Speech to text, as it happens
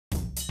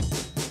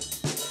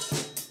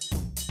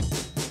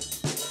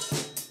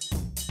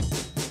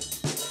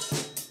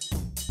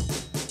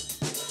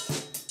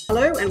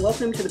Hello and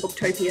welcome to the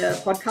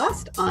Booktopia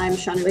podcast. I'm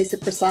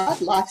Shanu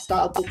Prasad,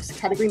 Lifestyle Books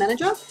Category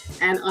Manager,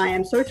 and I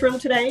am so thrilled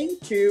today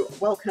to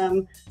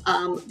welcome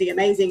the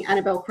amazing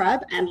Annabel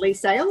Crabb and Leigh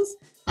to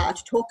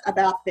talk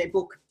about their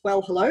book,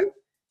 Wello Hello,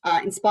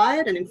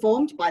 inspired and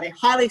informed by their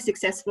highly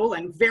successful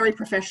and very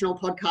professional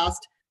podcast,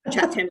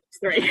 Chat 10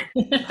 3.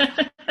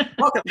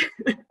 Welcome.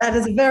 That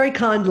is a very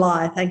kind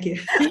lie. Thank you.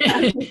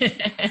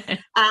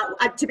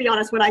 To be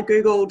honest, when I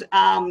Googled,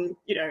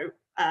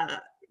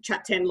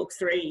 Chat 10 looks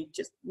 3,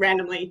 just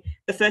randomly,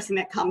 the first thing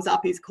that comes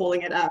up is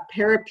calling it a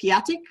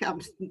peripatetic, I'm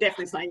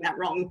definitely saying that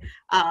wrong,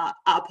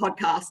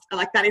 podcast.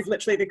 Like, that is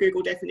literally the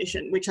Google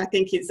definition, which I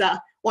think is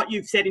what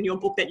you've said in your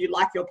book that you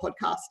like your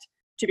podcast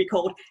to be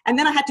called. And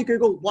then I had to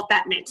Google what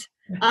that meant.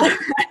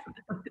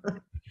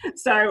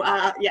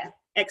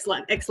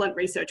 Excellent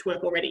research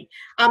work already.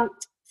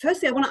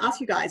 Firstly, I want to ask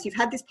you guys, you've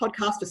had this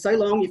podcast for so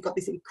long, you've got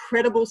this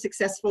incredible,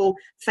 successful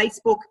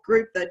Facebook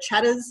group, the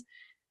Chatters.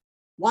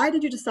 Why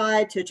did you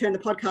decide to turn the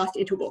podcast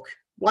into a book?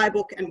 Why a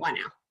book and why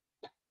now?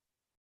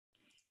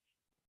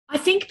 I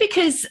think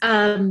because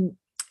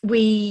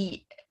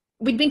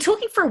we'd been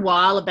talking for a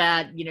while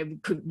about,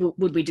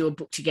 would we do a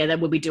book together?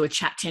 Would we do a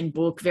Chat 10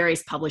 book?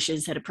 Various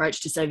publishers had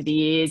approached us over the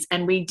years,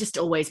 and we just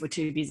always were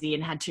too busy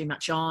and had too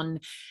much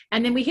on.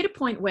 And then we hit a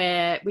point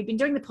where we'd been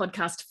doing the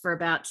podcast for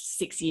about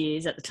 6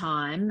 years at the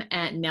time,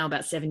 and now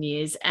about 7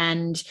 years.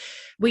 And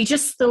we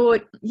just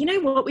thought, you know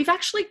what, we've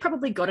actually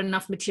probably got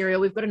enough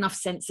material. We've got enough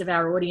sense of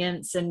our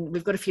audience, and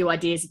we've got a few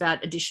ideas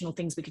about additional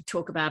things we could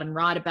talk about and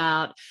write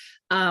about.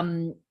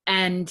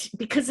 And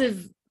because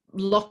of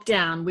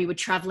lockdown, we were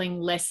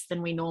traveling less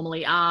than we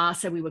normally are,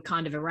 so we were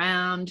kind of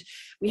around.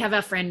 We have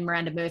our friend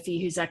Miranda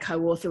Murphy, who's our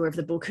co-author of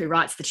the book, who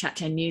writes the Chat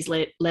 10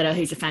 newsletter,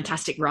 who's a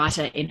fantastic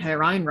writer in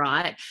her own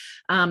right,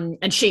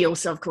 and she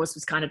also, of course,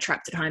 was kind of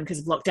trapped at home because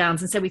of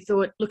lockdowns. And so we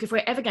thought, look, if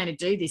we're ever going to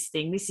do this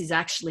thing, this is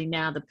actually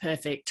now the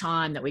perfect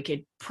time that we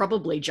could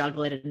probably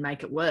juggle it and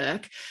make it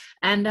work.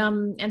 And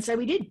so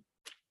we did.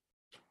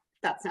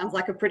 That sounds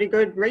like a pretty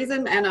good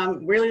reason, and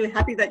I'm really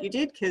happy that you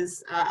did,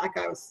 because like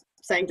I was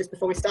saying just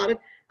before we started,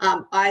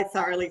 I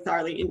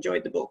thoroughly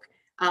enjoyed the book.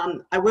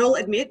 I will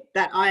admit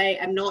that I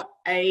am not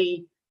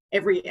a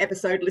every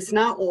episode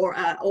listener or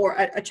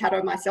a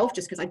chatter myself,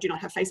 just because I do not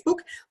have Facebook,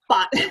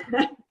 but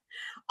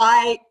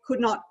I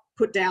could not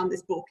put down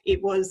this book.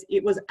 It was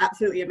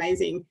absolutely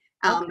amazing.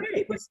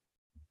 It was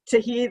to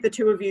hear the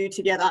two of you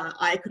together.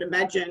 I could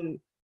imagine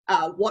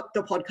what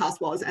the podcast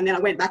was, and then I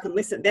went back and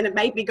listened. Then it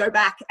made me go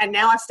back, and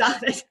now I've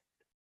started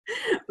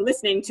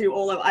listening to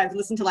I've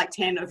listened to like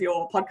 10 of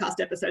your podcast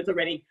episodes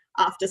already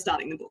after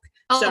starting the book.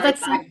 So that's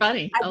so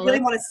funny. I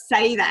really want to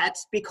say that,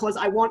 because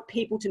I want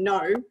people to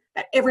know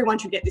that everyone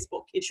should get this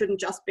book. It shouldn't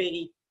just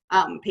be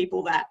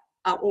people that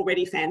are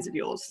already fans of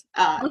yours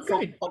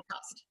from the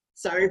podcast.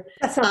 So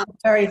that's a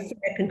very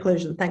fair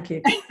conclusion. Thank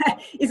you.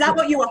 Is that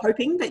what you were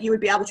hoping, that you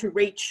would be able to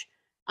reach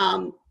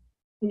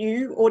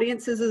new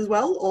audiences as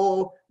well,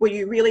 or were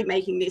you really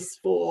making this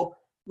for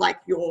like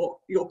your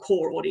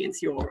core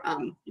audience,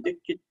 the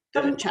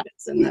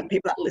chatters and the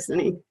people that are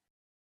listening?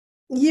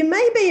 You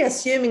may be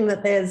assuming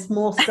that there's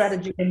more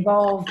strategy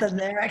involved than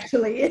there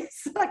actually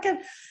is.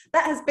 That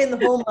has been the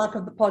hallmark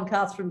of the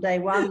podcast from day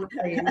one.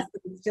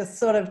 It's just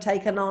sort of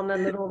taken on a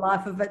little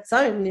life of its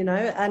own,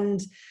 and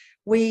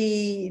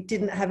we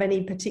didn't have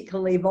any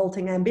particularly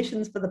vaulting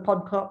ambitions for the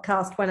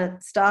podcast when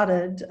it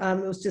started.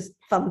 It was just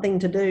a fun thing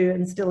to do,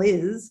 and still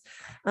is.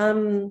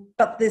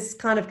 But this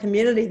kind of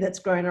community that's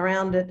grown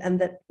around it, and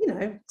that,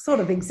 sort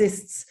of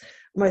exists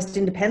most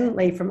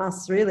independently from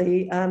us,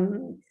 really,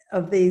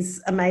 of these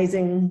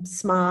amazing,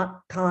 smart,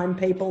 kind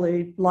people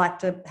who like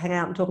to hang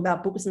out and talk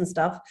about books and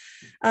stuff.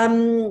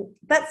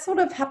 That sort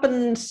of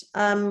happened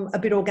a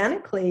bit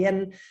organically.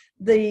 And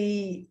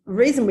the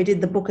reason we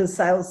did the book, as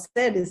Sales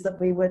said, is that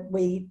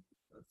we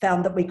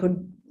found that we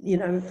could,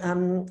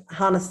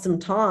 harness some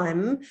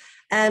time,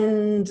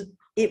 and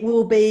it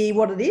will be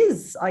what it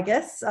is, I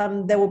guess.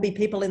 There will be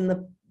people in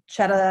the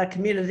chatter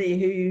community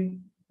who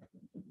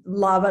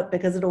love it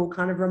because it'll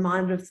kind of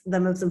remind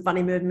them of some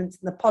funny movements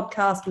in the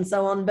podcast and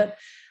so on. But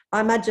I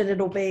imagine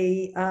it'll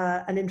be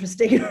an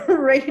interesting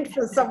read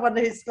for someone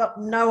who's got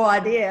no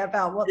idea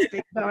about what's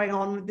been going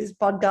on with this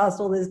podcast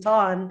all this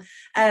time.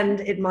 And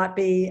it might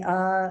be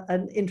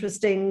an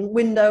interesting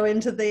window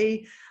into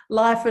the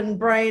life and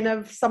brain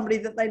of somebody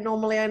that they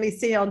normally only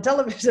see on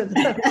television.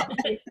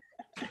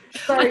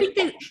 So, I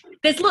think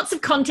there's lots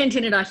of content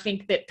in it, I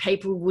think, that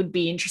people would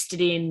be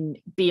interested in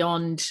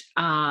beyond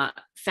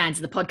fans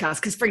of the podcast.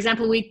 Because, for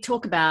example, we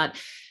talk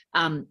about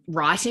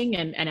writing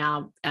and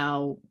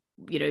our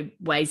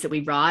ways that we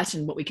write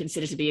and what we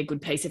consider to be a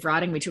good piece of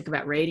writing. We talk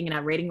about reading and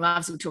our reading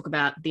loves. We talk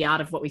about the art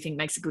of what we think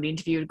makes a good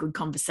interview, a good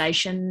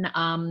conversation.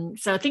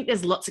 So I think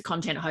there's lots of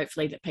content,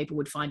 hopefully, that people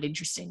would find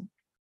interesting.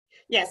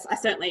 Yes, I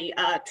certainly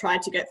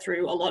tried to get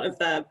through a lot of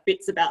the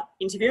bits about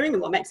interviewing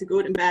and what makes a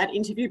good and bad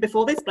interview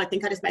before this, but I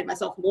think I just made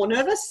myself more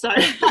nervous. So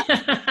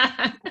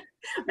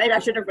maybe I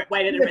should have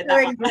waited and read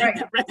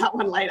that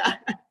one later.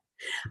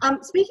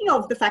 Speaking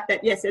of the fact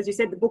that, yes, as you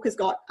said, the book has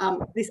got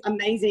this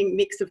amazing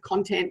mix of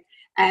content,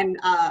 and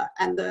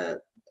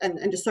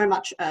just so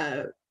much,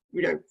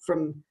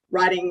 from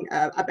writing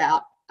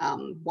about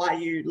why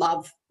you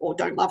love or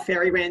don't love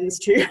fairy wrens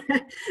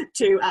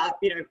to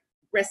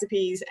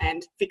recipes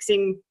and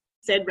fixing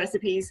said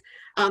recipes.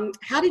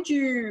 How did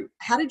you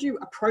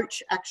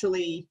approach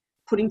actually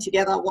putting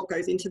together what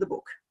goes into the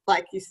book?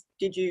 Like,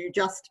 did you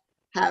just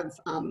have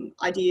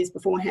ideas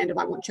beforehand of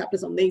I want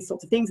chapters on these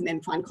sorts of things and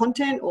then find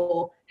content,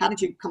 or how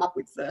did you come up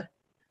with the?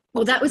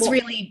 Well, that was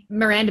really,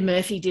 Miranda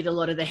Murphy did a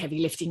lot of the heavy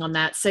lifting on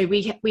that. So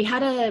we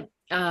had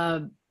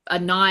a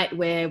night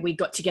where we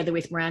got together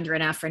with Miranda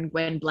and our friend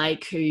Gwen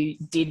Blake, who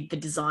did the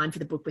design for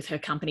the book with her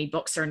company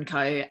Boxer &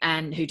 Co,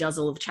 and who does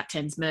all of Chap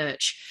 10's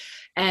merch.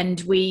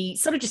 And we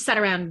sort of just sat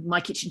around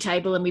my kitchen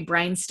table and we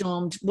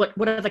brainstormed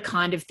what are the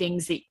kind of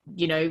things that,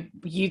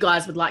 you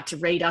guys would like to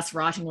read us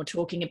writing or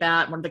talking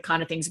about, what are the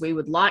kind of things we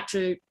would like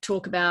to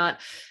talk about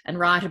and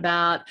write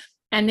about.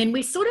 And then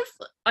we sort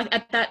of,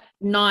 at that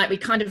night, we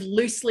kind of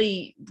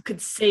loosely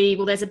could see,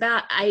 well, there's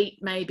about 8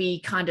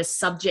 maybe kind of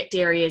subject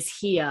areas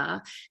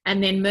here.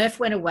 And then Murph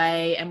went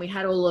away and we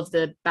had all of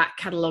the back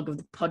catalogue of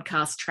the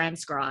podcast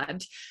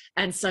transcribed.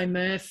 And so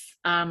Murph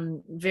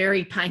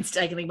very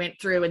painstakingly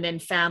went through and then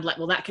found like,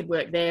 well, that could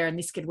work there and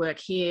this could work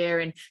here.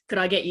 And could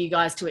I get you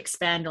guys to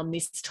expand on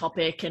this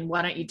topic? And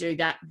why don't you do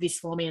this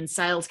for me? And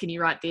Sales, can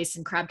you write this?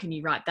 And Crabb, can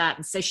you write that?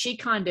 And so she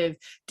kind of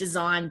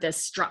designed the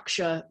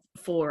structure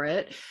for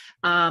it.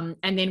 And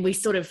then we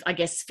sort of, I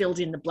guess, filled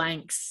in the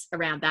blanks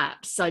around that.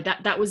 So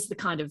that was the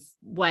kind of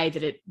way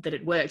that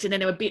it worked. And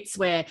then there were bits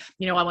where,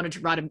 I wanted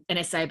to write an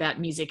essay about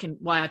music and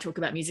why I talk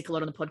about music a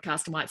lot on the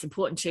podcast and why it's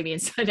important to me.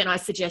 And so then I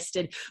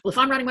suggested, well, if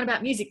I'm writing one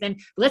about music, then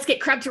let's get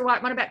Crabb to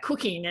write one about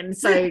cooking. And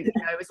so, it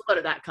was a lot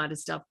of that kind of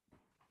stuff.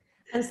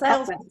 And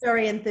Sales was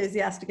very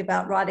enthusiastic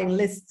about writing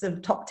lists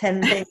of top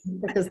 10 things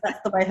because that's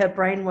the way her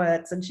brain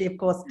works. And she, of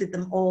course, did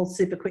them all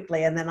super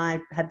quickly. And then I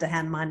had to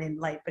hand mine in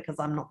late because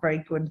I'm not very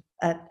good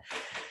at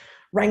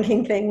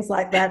ranking things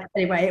like that.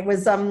 Anyway, it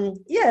was,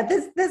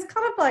 there's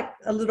kind of like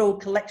a little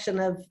collection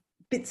of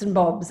bits and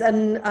bobs.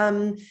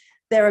 And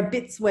there are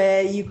bits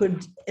where you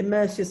could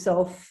immerse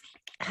yourself,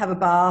 have a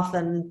bath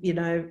and,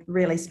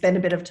 really spend a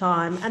bit of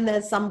time. And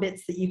there's some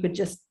bits that you could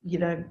just,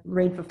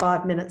 read for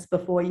 5 minutes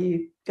before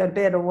you go to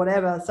bed or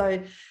whatever. So I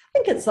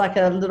think it's like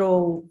a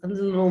little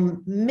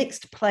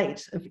mixed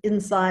plate of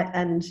insight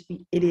and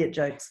idiot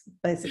jokes,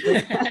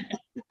 basically.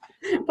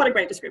 What a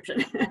great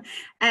description.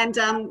 And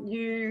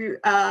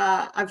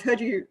I've heard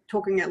you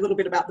talking a little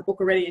bit about the book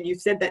already, and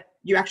you've said that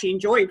you actually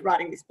enjoyed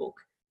writing this book,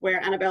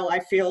 where Annabel, I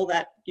feel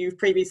that you've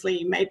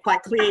previously made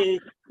quite clear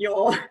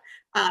your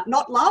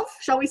not love,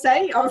 shall we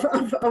say, of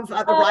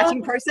the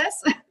writing process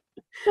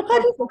of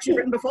books you've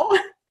written before.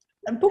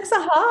 And books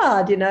are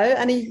hard,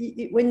 and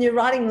when you're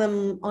writing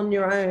them on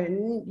your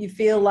own, you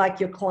feel like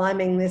you're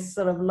climbing this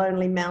sort of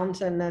lonely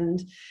mountain,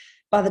 and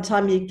by the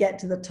time you get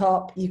to the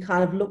top, you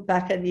kind of look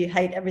back and you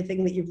hate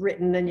everything that you've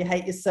written and you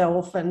hate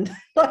yourself. And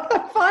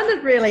I find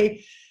it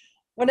really,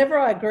 whenever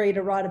I agree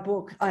to write a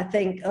book, I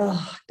think,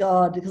 oh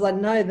God, because I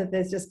know that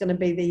there's just going to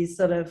be these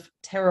sort of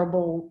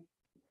terrible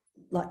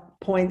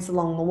points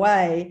along the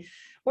way.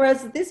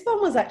 Whereas this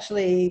one was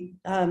actually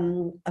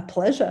a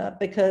pleasure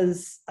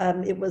because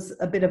it was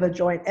a bit of a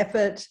joint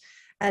effort,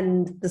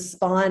 and the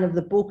spine of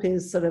the book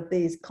is sort of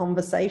these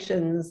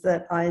conversations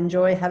that I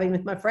enjoy having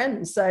with my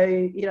friends.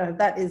 So,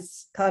 that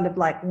is kind of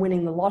like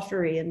winning the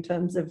lottery in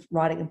terms of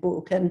writing a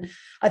book. And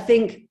I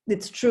think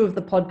it's true of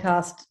the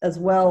podcast as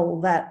well,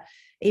 that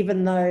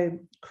even though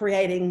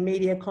creating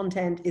media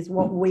content is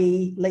what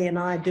Leigh and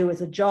I do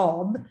as a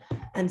job.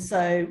 And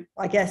so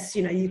I guess,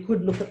 you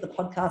could look at the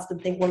podcast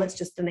and think, well, it's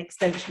just an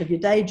extension of your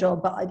day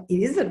job, but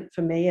it isn't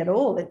for me at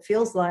all. It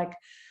feels like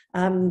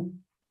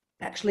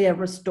actually a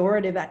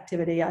restorative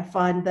activity. I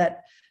find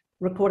that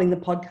recording the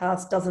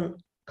podcast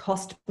doesn't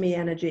cost me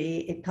energy.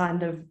 It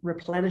kind of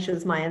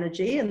replenishes my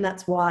energy. And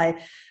that's why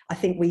I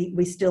think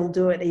we still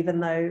do it, even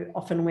though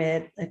often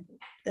we're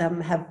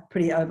have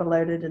pretty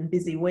overloaded and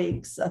busy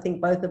weeks. I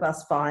think both of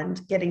us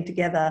find getting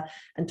together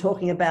and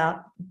talking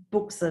about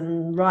books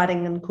and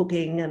writing and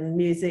cooking and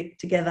music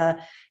together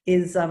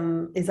is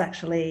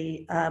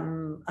actually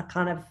a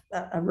kind of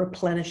a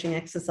replenishing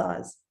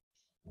exercise.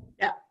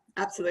 Yeah,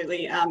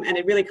 absolutely. And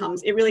it really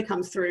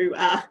comes through,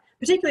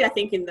 particularly I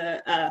think in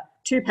the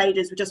 2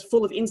 pages, which are just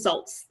full of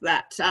insults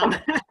that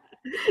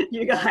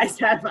you guys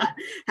have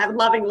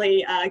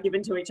lovingly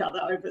given to each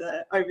other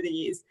over the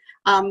years.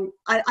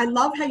 I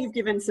love how you've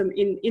given some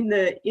in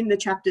the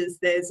chapters.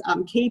 There's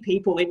key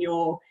people in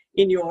your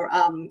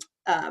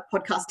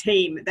podcast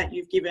team that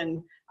you've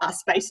given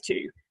space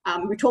to.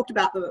 We talked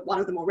about one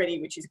of them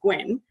already, which is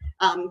Gwen.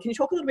 Can you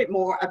talk a little bit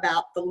more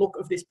about the look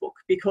of this book,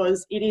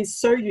 because it is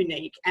so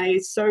unique and it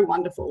is so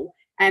wonderful.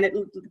 And it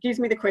gives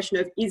me the question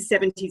of, is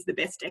 70s the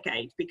best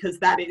decade? Because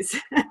that is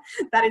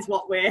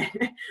what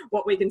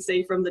we can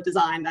see from the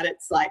design, that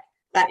it's like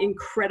that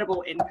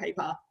incredible end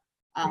paper,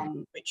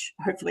 which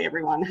hopefully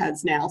everyone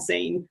has now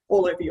seen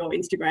all over your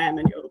Instagram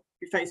and your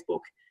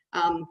Facebook.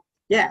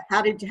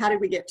 How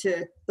did we get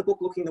to the book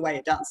looking the way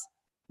it does?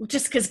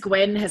 Just because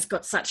Gwen has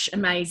got such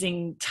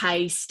amazing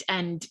taste,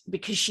 and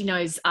because she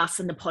knows us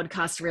and the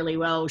podcast really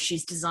well,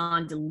 she's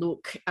designed a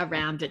look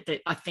around it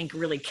that I think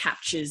really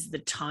captures the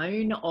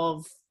tone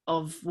of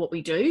what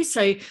we do.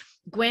 So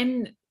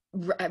Gwen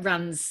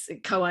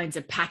co-owns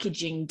a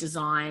packaging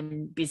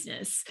design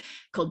business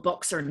called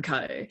Boxer &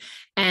 Co.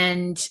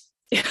 And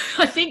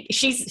I think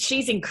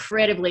she's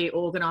incredibly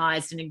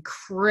organized and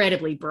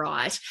incredibly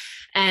bright.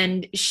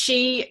 And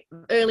she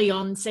early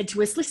on said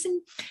to us,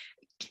 listen,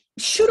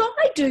 should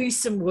I do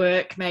some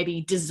work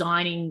maybe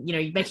designing,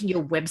 making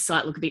your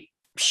website look a bit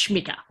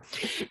schmicker?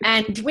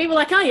 And we were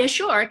like, oh yeah,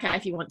 sure, okay,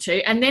 if you want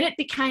to. And then it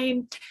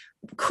became,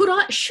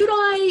 should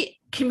I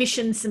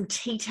commission some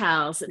tea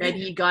towels that maybe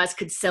you guys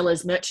could sell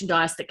as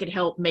merchandise that could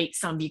help meet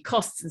some of your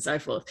costs and so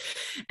forth?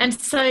 And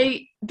so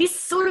this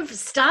sort of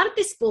started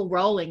this ball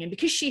rolling. And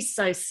because she's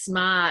so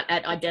smart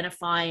at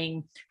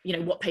identifying,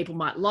 what people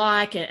might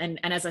like, and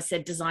as I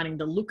said, designing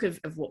the look of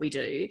what we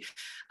do,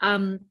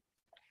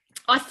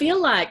 I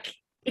feel like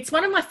it's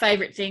one of my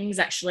favorite things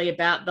actually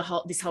about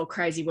this whole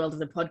crazy world of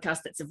the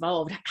podcast that's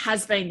evolved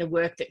has been the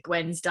work that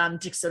Gwen's done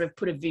to sort of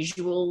put a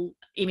visual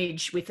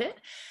image with it.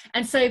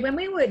 And so when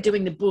we were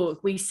doing the book,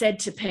 we said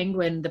to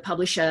Penguin, the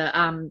publisher,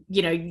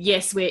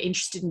 yes, we're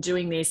interested in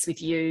doing this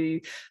with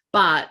you,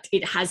 but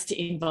it has to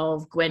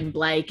involve Gwen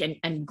Blake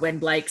and Gwen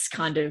Blake's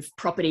kind of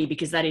property,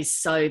 because that is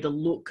so the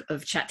look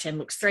of Chat 10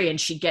 Looks 3, and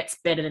she gets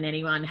better than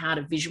anyone how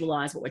to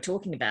visualize what we're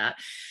talking about.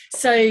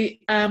 So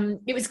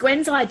it was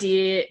Gwen's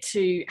idea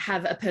to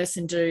have a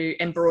person do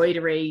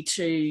embroidery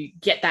to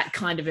get that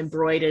kind of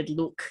embroidered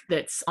look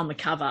that's on the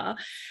cover.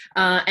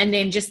 And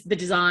then just the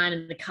design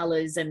and the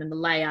colors and then the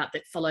layout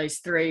that follows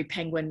through.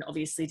 Penguin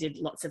obviously did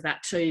lots of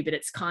that too, but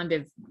it's kind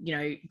of,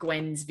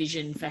 Gwen's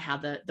vision for how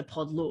the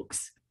pod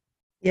looks.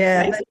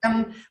 Yeah,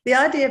 the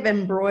idea of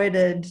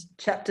embroidered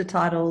chapter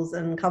titles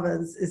and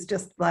covers is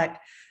just like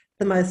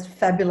the most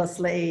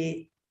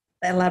fabulously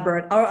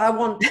elaborate. I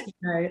want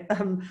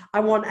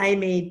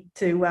Amy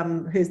to,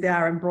 who's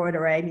our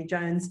embroiderer, Amy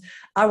Jones.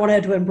 I want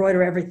her to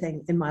embroider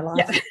everything in my life.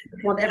 Yeah.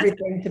 I want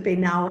everything to be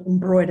now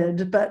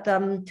embroidered, but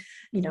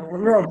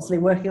we're obviously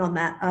working on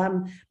that.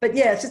 But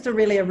yeah, it's just a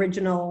really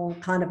original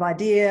kind of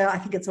idea. I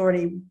think it's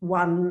already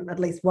won at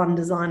least one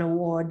design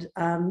award,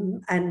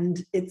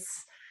 and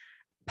it's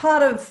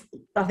part of,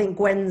 I think,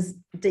 Gwen's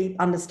deep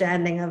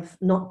understanding of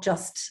not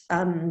just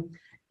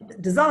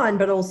design,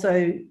 but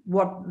also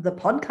what the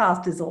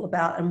podcast is all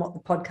about and what the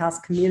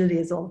podcast community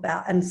is all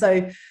about. And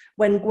so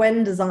when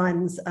Gwen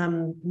designs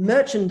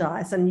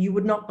merchandise, and you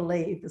would not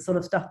believe the sort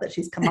of stuff that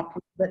she's come up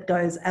with that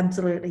goes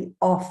absolutely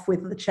off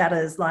with the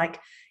chatters, like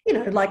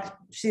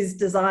she's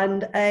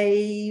designed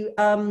a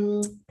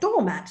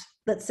doormat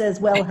that says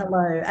 "Wello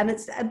Hello," and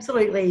it's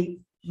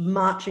absolutely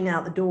marching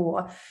out the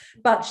door,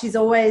 but she's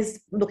always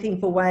looking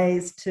for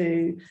ways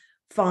to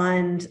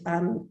find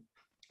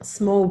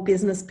small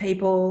business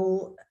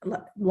people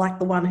like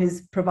the one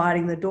who's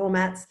providing the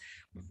doormats.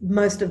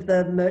 Most of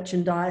the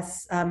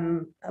merchandise,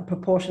 a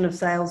proportion of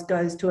sales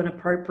goes to an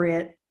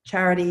appropriate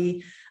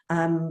charity,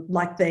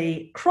 like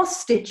the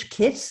cross-stitch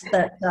kit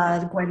that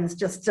Gwen's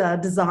just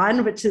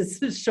designed, which is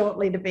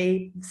shortly to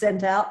be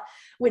sent out,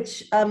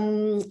 which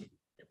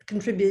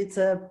contributes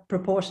a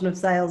proportion of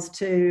sales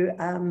to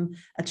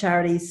a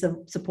charity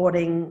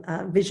supporting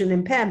vision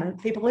impairment,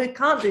 people who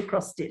can't do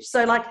cross-stitch.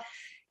 So like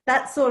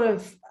that sort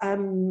of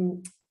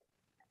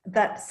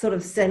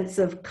sense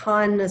of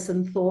kindness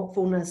and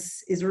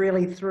thoughtfulness is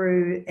really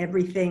through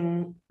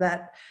everything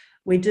that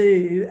we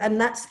do. And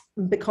that's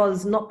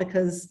not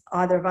because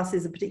either of us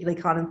is a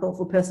particularly kind and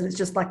thoughtful person. It's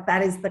just like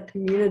that is the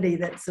community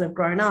that's sort of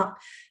grown up.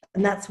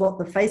 And that's what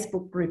the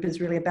Facebook group is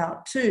really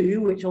about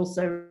too, which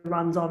also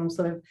runs on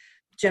sort of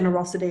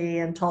generosity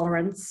and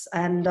tolerance,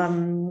 and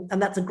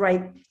that's a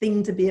great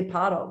thing to be a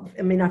part of.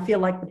 I mean, I feel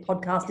like the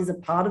podcast is a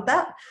part of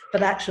that,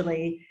 but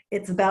actually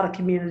it's about a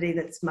community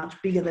that's much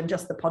bigger than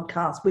just the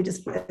podcast.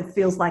 It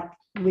feels like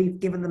we've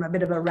given them a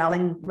bit of a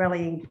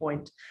rallying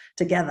point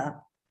together.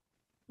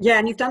 Yeah,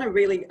 and you've done a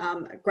really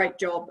great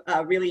job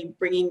really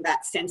bringing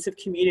that sense of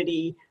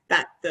community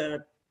that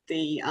the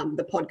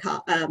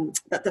podcast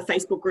that the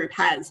Facebook group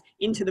has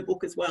into the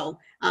book as well.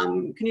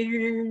 Can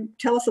you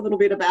tell us a little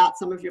bit about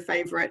some of your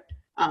favorite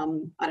I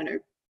know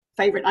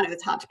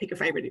it's hard to pick a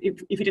favorite.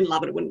 If you didn't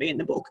love it, it wouldn't be in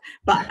the book,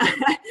 but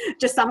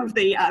just some of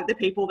the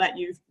people that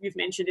you've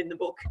mentioned in the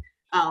book.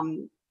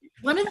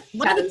 One of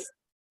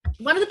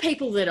the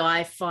people that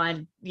I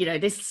find,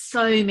 there's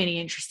so many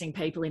interesting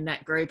people in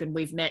that group, and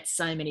we've met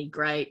so many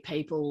great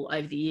people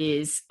over the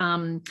years.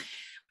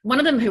 One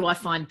of them who I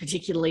find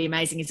particularly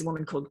amazing is a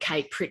woman called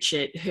Kate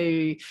Pritchett,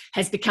 who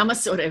has become a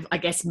sort of, I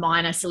guess,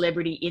 minor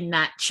celebrity in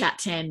that Chat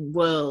 10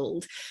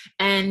 world.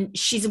 And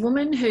she's a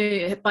woman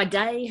who, by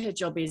day, her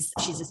job is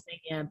she's a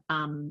senior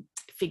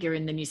figure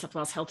in the New South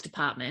Wales Health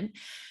Department.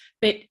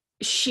 But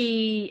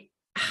she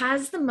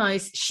is the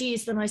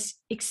most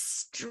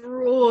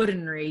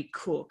extraordinary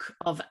cook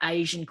of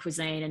Asian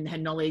cuisine, and her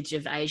knowledge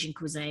of Asian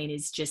cuisine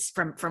is just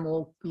from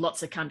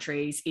lots of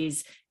countries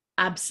is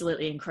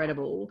absolutely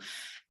incredible.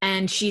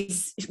 And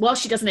while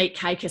she doesn't eat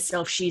cake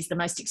herself, she's the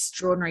most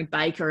extraordinary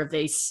baker of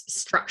these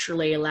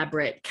structurally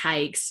elaborate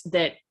cakes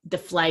that the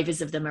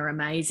flavors of them are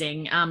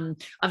amazing.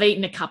 I've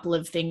eaten a couple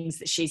of things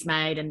that she's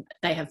made, and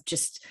they have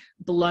just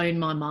blown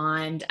my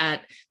mind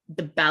at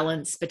the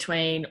balance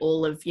between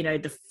all of,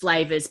 the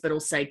flavors, but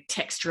also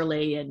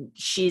texturally. And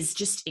she's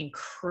just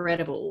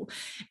incredible.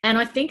 And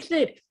I think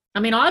that,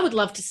 I would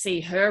love to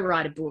see her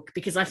write a book,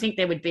 because I think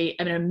there would be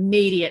an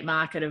immediate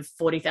market of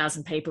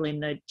 40,000 people in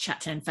the Chat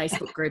 10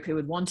 Facebook group who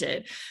would want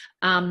it.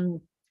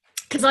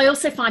 Because I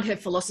also find her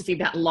philosophy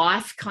about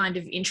life kind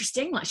of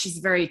interesting. Like, she's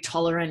a very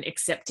tolerant,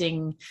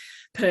 accepting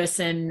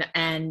person,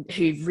 and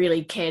who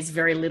really cares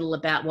very little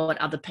about what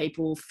other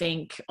people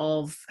think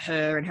of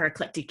her and her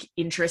eclectic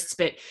interests,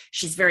 but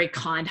she's very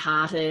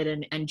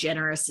kind-hearted and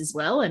generous as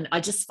well. And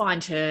I just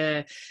find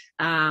her,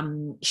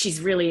 she's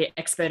really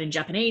expert in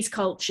Japanese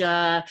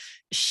culture.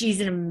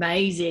 She's an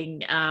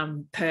amazing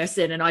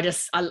person, and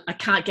I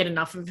can't get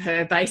enough of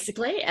her,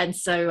 basically. And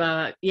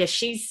so,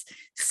 she's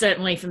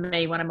certainly, for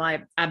me, one of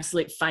my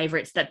absolute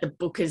favorites that the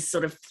book has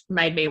sort of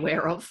made me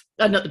aware of.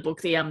 Not the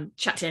book, the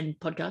Chat 10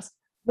 podcast.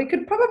 We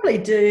could probably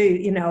do,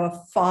 a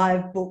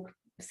 5-book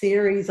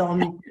series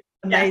on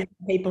amazing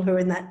people who are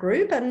in that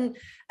group,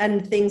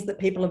 and things that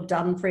people have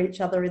done for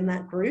each other in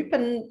that group.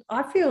 And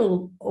I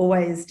feel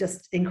always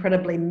just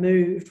incredibly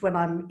moved when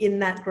I'm in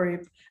that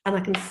group and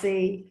I can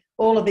see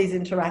all of these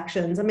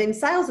interactions.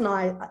 Sales and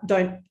I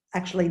don't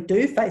actually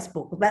do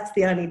Facebook. That's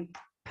the only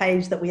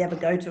page that we ever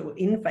go to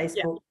in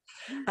Facebook,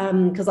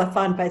 because I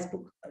find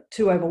Facebook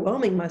too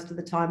overwhelming most of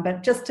the time.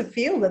 But just to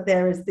feel that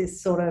there is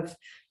this sort of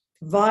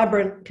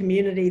vibrant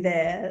community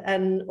there,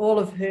 and all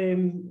of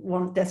whom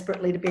want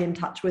desperately to be in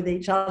touch with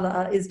each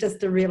other, is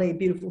just a really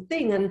beautiful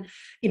thing. And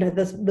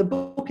the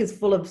book is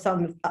full of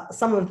some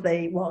of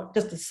the,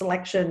 just a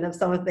selection of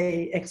some of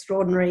the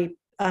extraordinary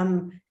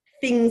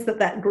things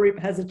that group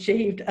has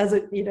achieved as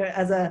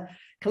a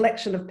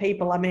collection of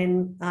people.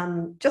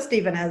 Just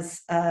even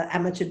as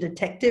amateur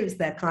detectives,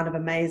 they're kind of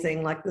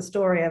amazing. Like the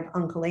story of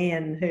Uncle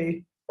Ian,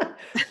 who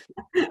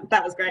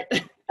that was great.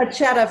 A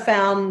chatter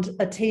found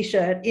a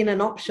T-shirt in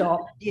an op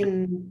shop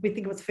in, we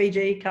think it was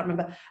Fiji, can't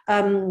remember,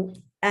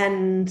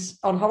 and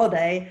on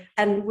holiday,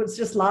 and was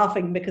just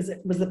laughing because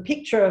it was a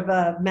picture of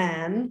a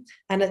man,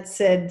 and it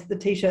said, the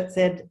T-shirt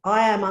said,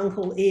 "I am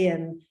Uncle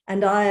Ian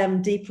and I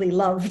am deeply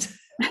loved."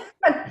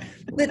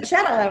 The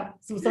chatter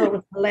thought it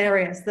was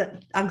hilarious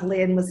that Uncle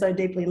Ian was so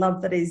deeply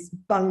loved that he's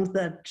bunged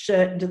the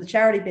shirt into the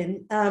charity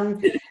bin. And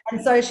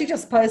so she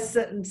just posts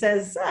it and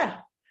says,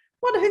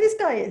 wonder who this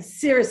guy is.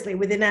 Seriously,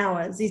 within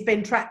hours, he's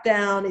been tracked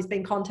down, he's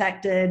been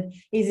contacted,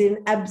 he's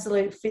in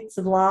absolute fits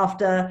of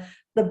laughter.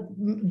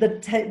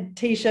 The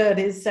T-shirt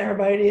is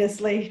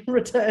ceremoniously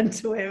returned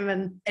to him.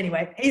 And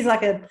anyway, he's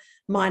like a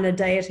minor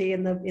deity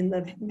in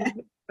the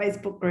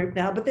Facebook group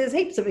now. But there's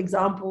heaps of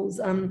examples,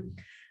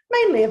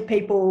 mainly of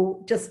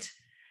people just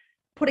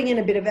putting in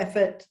a bit of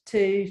effort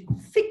to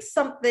fix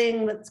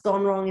something that's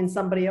gone wrong in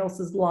somebody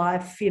else's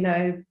life.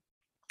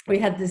 We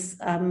had this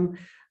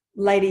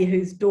lady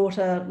whose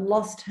daughter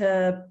lost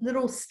her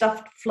little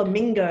stuffed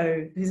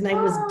flamingo, whose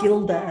name was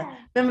Gilda.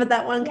 Remember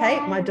that one,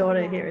 Kate? My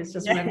daughter here is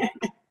just remembering.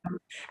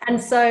 And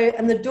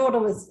the daughter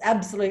was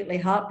absolutely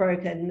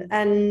heartbroken,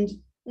 and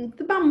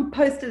the mum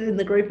posted in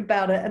the group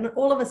about it, and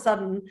all of a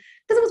sudden,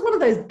 because it was one of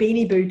those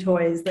Beanie Boo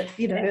toys that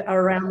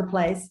are around the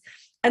place,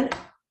 and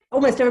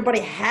almost everybody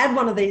had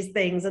one of these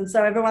things, and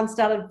so everyone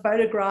started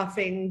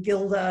photographing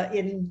Gilda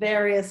in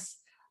various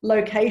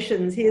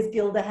locations. Here's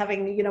Gilda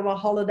having a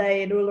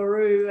holiday in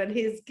Uluru, and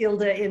here's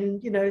Gilda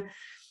in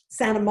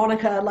Santa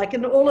Monica,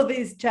 and all of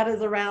these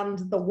chatters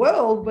around the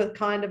world were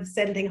kind of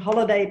sending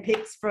holiday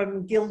pics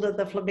from Gilda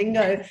the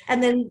flamingo.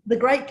 And then the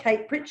great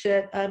Kate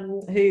Pritchett,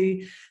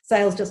 who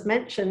Sales just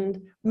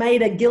mentioned,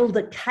 made a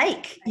Gilda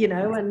cake,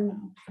 and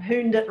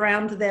hooned it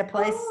round to their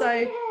place.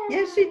 So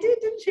yeah, she did,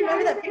 didn't she?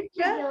 Remember that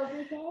picture?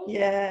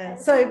 Yeah.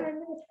 So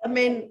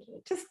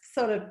just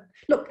sort of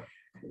look,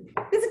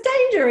 there's a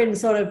danger in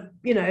sort of,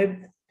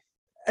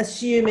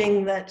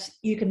 assuming that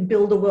you can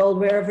build a world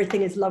where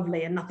everything is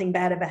lovely and nothing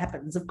bad ever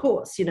happens, of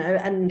course,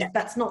 and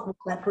that's not what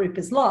that group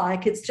is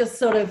like. It's just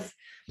sort of,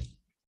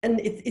 and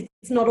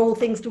it's not all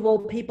things to all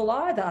people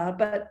either,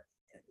 but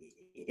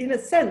in a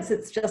sense,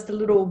 it's just a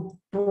little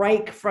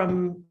break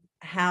from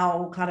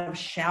how kind of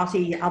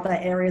shouty other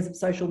areas of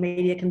social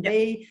media can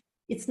be.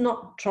 It's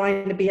not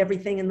trying to be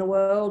everything in the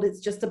world. It's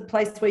just a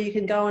place where you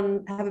can go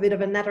and have a bit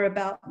of a natter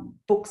about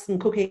books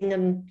and cooking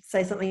and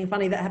say something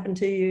funny that happened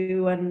to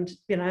you, and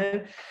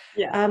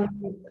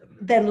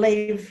then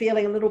leave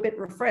feeling a little bit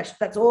refreshed.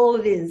 That's all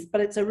it is.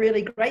 But it's a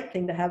really great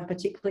thing to have,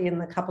 particularly in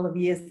the couple of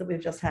years that we've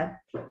just had.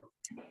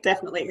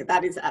 Definitely,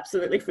 that is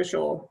absolutely for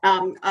sure.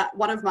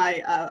 One of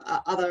my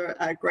other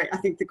great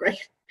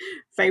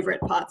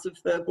favourite parts of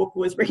the book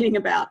was reading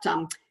about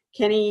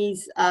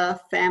Kenny's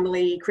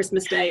family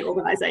Christmas Day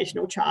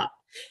organizational chart.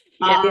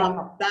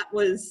 That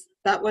was,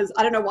 I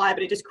don't know why,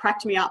 but it just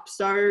cracked me up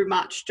so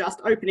much,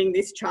 just opening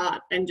this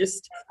chart and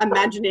just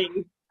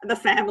imagining the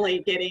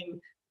family getting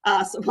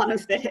one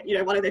of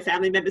their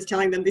family members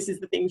telling them this is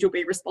the things you'll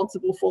be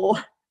responsible for.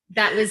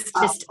 That was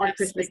just on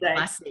Christmas Day.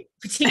 Classic,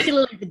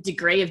 particularly the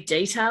degree of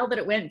detail that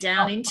it went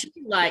down into.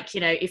 Like,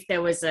 if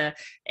there was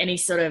any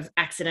sort of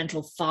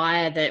accidental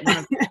fire, that one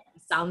of the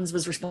sons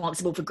was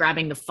responsible for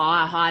grabbing the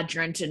fire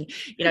hydrant, and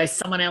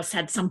someone else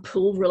had some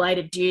pool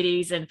related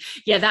duties, and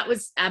that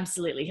was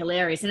absolutely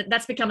hilarious. And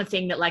that's become a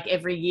thing that, like,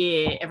 every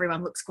year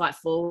everyone looks quite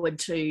forward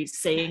to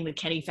seeing the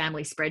Kenny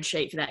family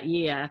spreadsheet for that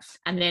year.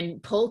 And then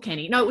Paul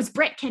Kenny, no, it was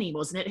Brett Kenny,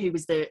 wasn't it, who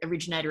was the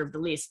originator of the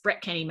list.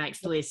 Brett Kenny makes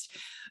the list.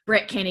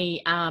 Brett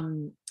Kenny,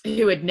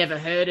 who had never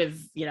heard of,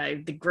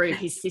 the group,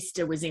 his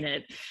sister was in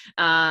it.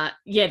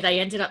 They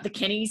ended up, the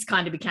Kennys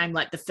kind of became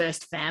like the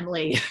first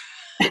family.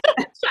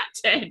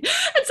 And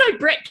so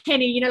Brett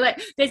Kenny,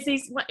 there's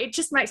these, it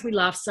just makes me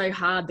laugh so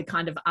hard, the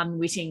kind of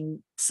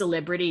unwitting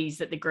celebrities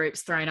that the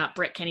group's thrown up,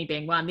 Brett Kenny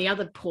being one. The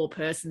other poor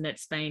person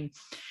that's been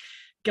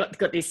got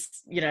this,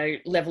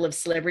 level of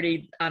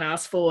celebrity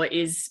unasked for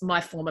is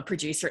my former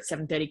producer at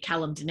 7:30,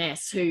 Callum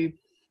Dines, who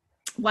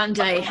one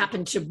day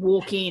happened to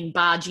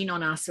barge in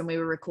on us when we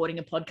were recording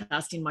a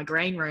podcast in my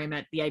green room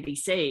at the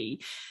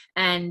ABC.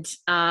 And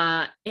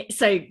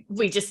so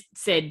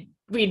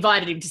we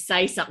invited him to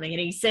say something, and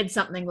he said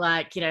something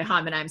like,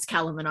 hi, my name's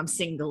Callum and I'm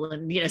single,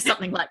 and,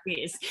 something like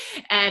this.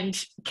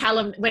 And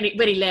Callum, when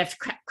he left,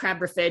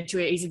 Crabb referred to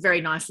it, he's a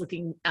very nice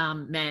looking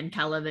man,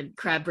 Callum, and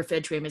Crabb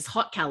referred to him as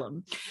Hot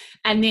Callum.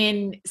 And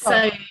then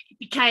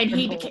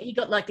he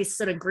got like this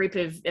sort of group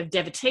of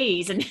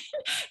devotees, and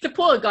the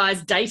poor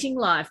guy's dating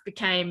life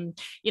became,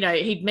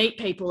 he'd meet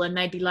people and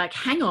they'd be like,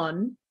 hang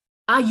on,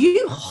 are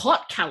you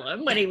Hot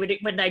Callum,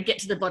 when they get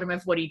to the bottom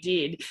of what he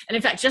did. And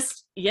in fact,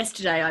 just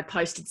yesterday I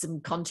posted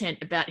some content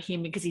about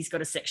him, because he's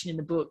got a section in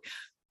the book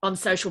on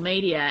social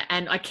media,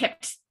 and I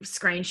kept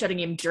screenshotting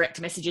him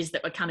direct messages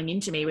that were coming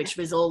into me, which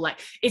was all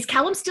like, is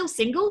Callum still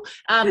single?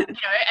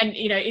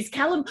 Is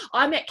Callum,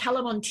 I met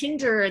Callum on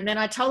Tinder, and then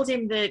I told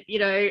him that,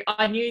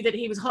 I knew that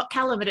he was Hot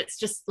Callum, and it's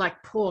just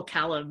like, poor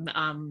Callum.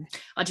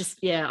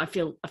 I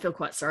feel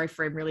quite sorry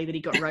for him, really, that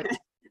he got roped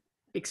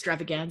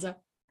extravaganza.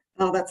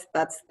 Oh, that's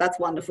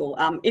wonderful.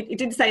 It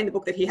did say in the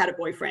book that he had a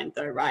boyfriend,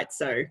 though, right?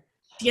 So,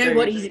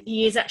 what?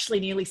 He is actually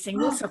nearly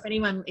single. So if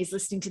anyone is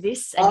listening to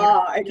this,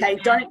 okay,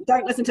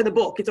 don't listen to the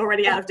book. It's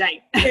already out of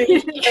date.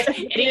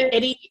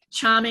 any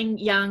charming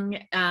young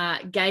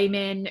gay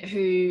men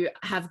who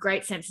have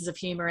great senses of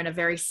humour and are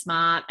very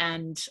smart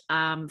and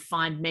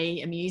find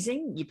me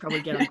amusing, you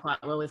probably get on quite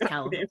well with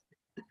Callum.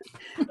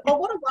 Well,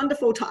 what a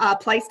wonderful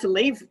place to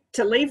leave this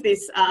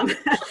this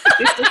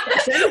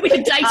discussion with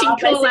a dating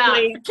call out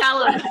for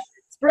Callum.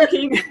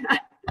 Spruiking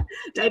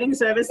dating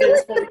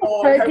services for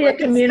Booktopia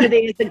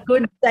community is a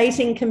good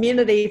dating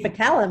community for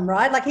Callum,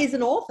 right? Like, he's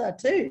an author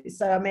too,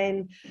 so I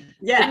mean,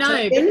 I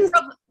know.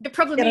 The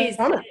problem is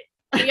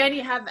we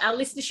only have, our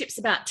listenership's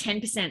about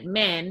 10%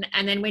 men,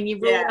 and then when you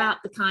rule out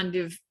the kind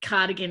of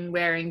cardigan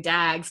wearing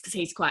dags, because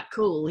he's quite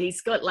cool,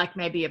 he's got like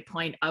maybe a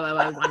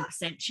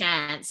 0.0001%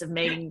 chance of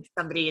meeting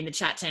somebody in the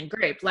Chat 10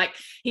 group. Like,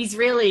 he's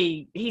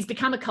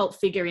become a cult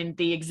figure in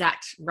the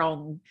exact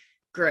wrong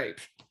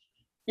group.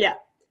 Yeah.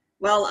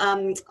 Well,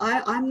 I'm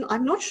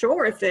not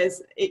sure if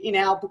there's, in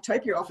our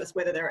Booktopia office,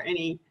 whether there are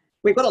any.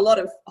 We've got a lot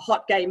of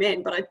hot gay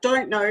men, but I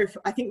don't know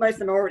I think most of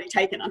them are already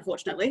taken,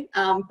 unfortunately.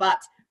 But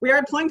we are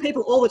employing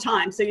people all the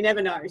time, so you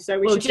never know. So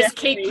we should just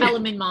keep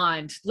Callum in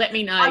mind. Let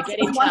me know. Get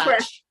in touch. We're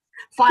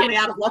finally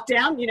out of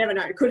lockdown, you never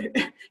know.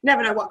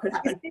 Never know what could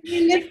happen.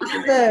 We live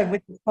to serve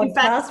with this podcast. In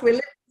fact, we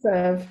live to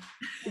serve.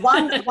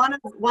 One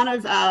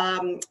of our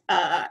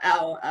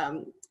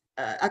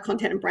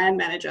content and brand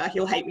manager,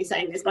 he'll hate me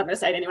saying this, but I'm going to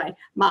say it anyway,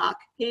 Mark,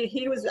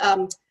 he was,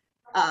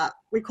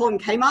 we call him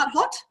Kmart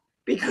hot,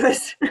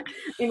 because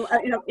in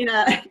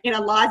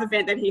a live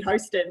event that he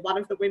hosted, one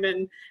of the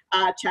women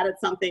chatted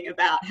something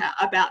about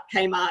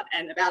Kmart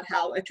and about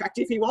how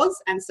attractive he was,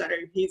 and so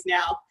he's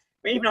now,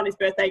 even on his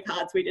birthday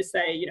cards, we just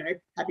say,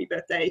 happy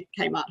birthday,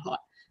 Kmart hot.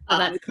 Oh,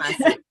 that's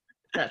classic.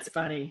 That's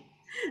funny.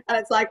 And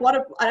it's like,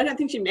 I don't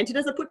think she meant it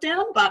as a put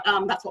down, but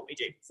that's what we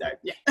do. So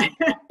yeah,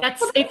 it's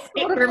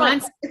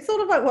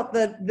sort of like what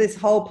this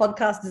whole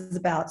podcast is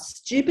about: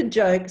 stupid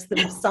jokes that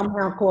have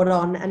somehow caught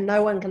on, and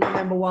no one can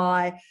remember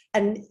why,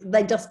 and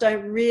they just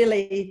don't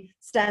really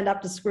stand up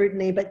to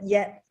scrutiny, but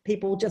yet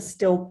people just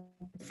still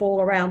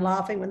fall around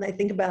laughing when they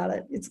think about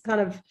it. It's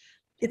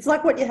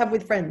like what you have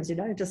with friends,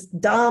 just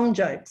dumb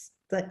jokes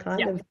that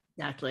kind of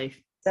exactly.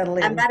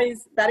 And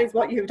that is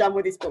what you have done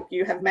with this book.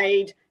 You have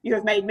made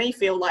me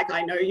feel like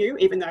I know you,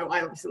 even though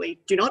I obviously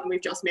do not, and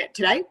we've just met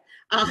today.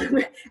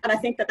 And I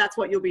think that that's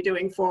what you'll be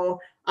doing for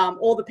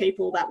all the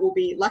people that will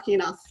be lucky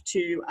enough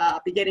to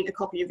be getting a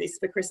copy of this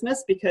for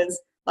Christmas,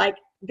 because like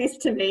this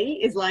to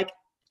me is like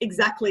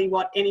exactly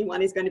what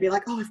anyone is going to be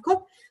like, oh, I've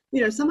got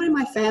someone in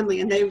my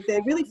family and they're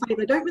really funny,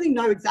 but I don't really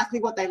know exactly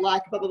what they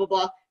like, blah, blah, blah,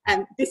 blah.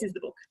 And this is the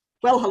book.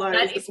 Well, hello.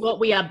 That is what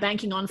we are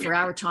banking on for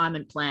our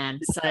retirement plan.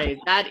 So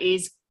that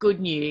is good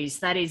news.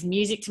 That is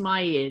music to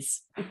my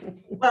ears.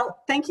 Well,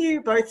 thank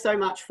you both so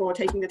much for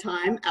taking the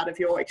time out of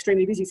your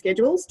extremely busy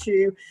schedules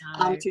to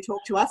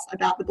talk to us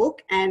about the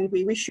book, and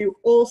we wish you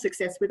all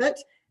success with it.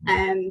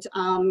 And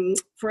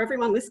for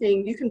everyone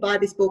listening, you can buy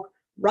this book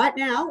right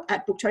now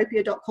at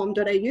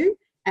booktopia.com.au,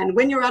 and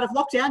when you're out of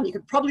lockdown, you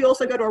could probably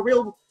also go to a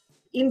real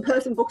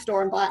in-person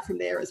bookstore and buy it from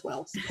there as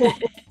well.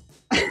 Support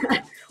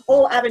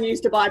all avenues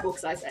to buy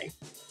books, I say.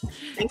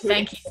 Thank you.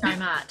 Thank you so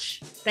much.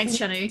 Thanks,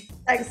 Shanu.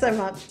 Thanks so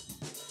much.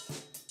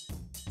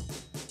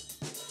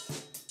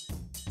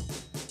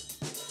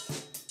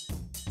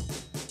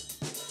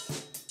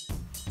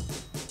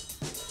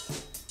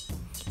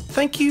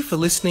 Thank you for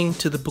listening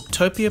to the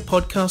Booktopia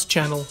podcast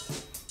channel.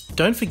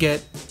 Don't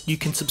forget, you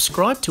can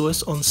subscribe to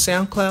us on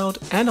SoundCloud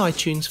and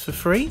iTunes for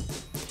free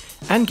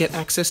and get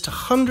access to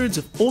hundreds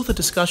of author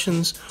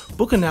discussions,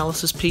 book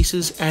analysis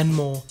pieces and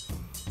more.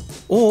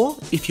 Or,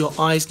 if your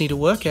eyes need a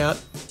workout,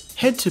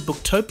 head to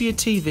Booktopia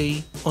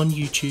TV on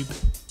YouTube.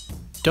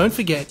 Don't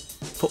forget,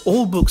 for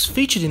all books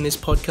featured in this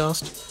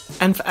podcast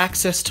and for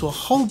access to a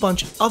whole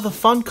bunch of other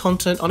fun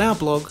content on our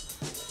blog,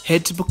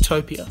 head to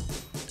Booktopia,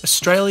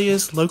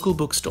 Australia's local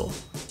bookstore,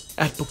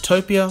 at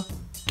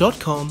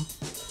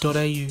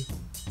booktopia.com.au.